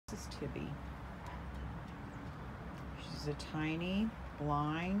Tibbie. She's a tiny,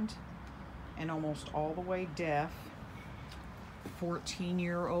 blind, and almost all the way deaf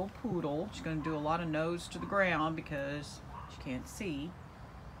 14-year-old poodle. She's going to do a lot of nose to the ground because she can't see.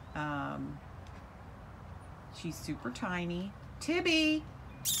 She's super tiny. Tibbie!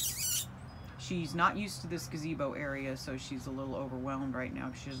 She's not used to this gazebo area, so she's a little overwhelmed right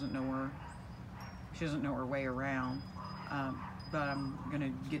now. She doesn't know her way around. But I'm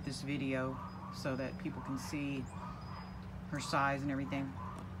gonna get this video so that people can see her size and everything.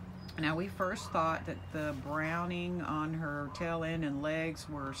 Now, we first thought that the browning on her tail end and legs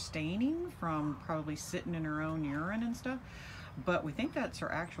were staining from probably sitting in her own urine and stuff, but we think that's her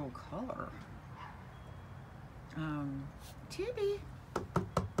actual color. Tibbie.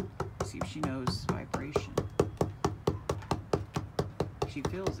 See if she knows vibration. She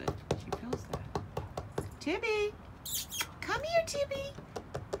feels it. She feels that. Tibbie! Come here, Tibbie!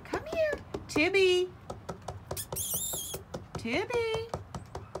 Come here! Tibbie! Tibbie!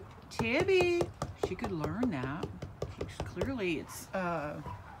 Tibbie! She could learn that. Clearly it's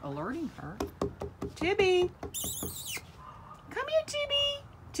alerting her. Tibbie! Come here, Tibbie!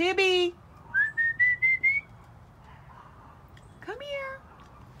 Tibbie! Come here!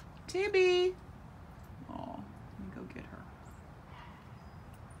 Tibbie! Oh, let me go get her.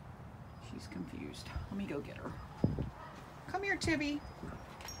 She's confused. Let me go get her. Come here, Tibbie.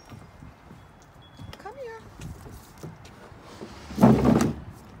 Come here.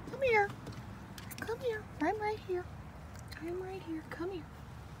 Come here. Come here. I'm right here. I'm right here. Come here.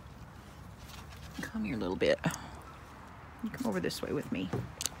 Come here a little bit. You come over this way with me.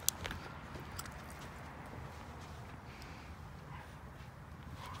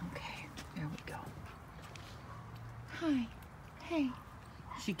 Okay, there we go. Hi. Hey.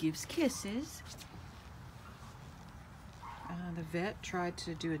 She gives kisses. The vet tried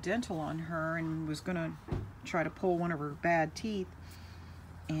to do a dental on her and was going to try to pull one of her bad teeth,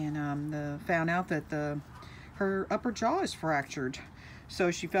 and found out that her upper jaw is fractured.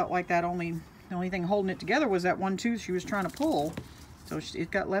 So she felt like the only thing holding it together was that one tooth she was trying to pull. So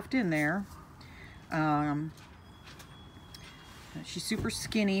it got left in there. She's super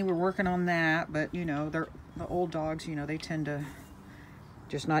skinny. We're working on that, but you know, the old dogs, you know, they tend to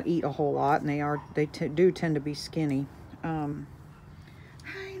just not eat a whole lot, and they do tend to be skinny.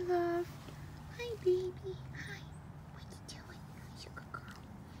 Hi, love. Hi, baby. Hi. What you doing? You're a good girl.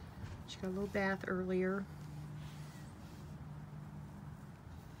 She got a little bath earlier.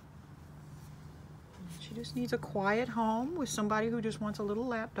 She just needs a quiet home with somebody who just wants a little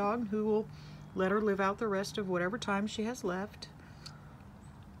lap dog who will let her live out the rest of whatever time she has left.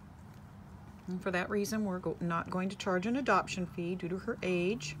 And for that reason, we're not going to charge an adoption fee due to her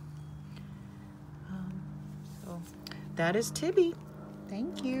age. So that is Tibbie.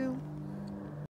 Thank you.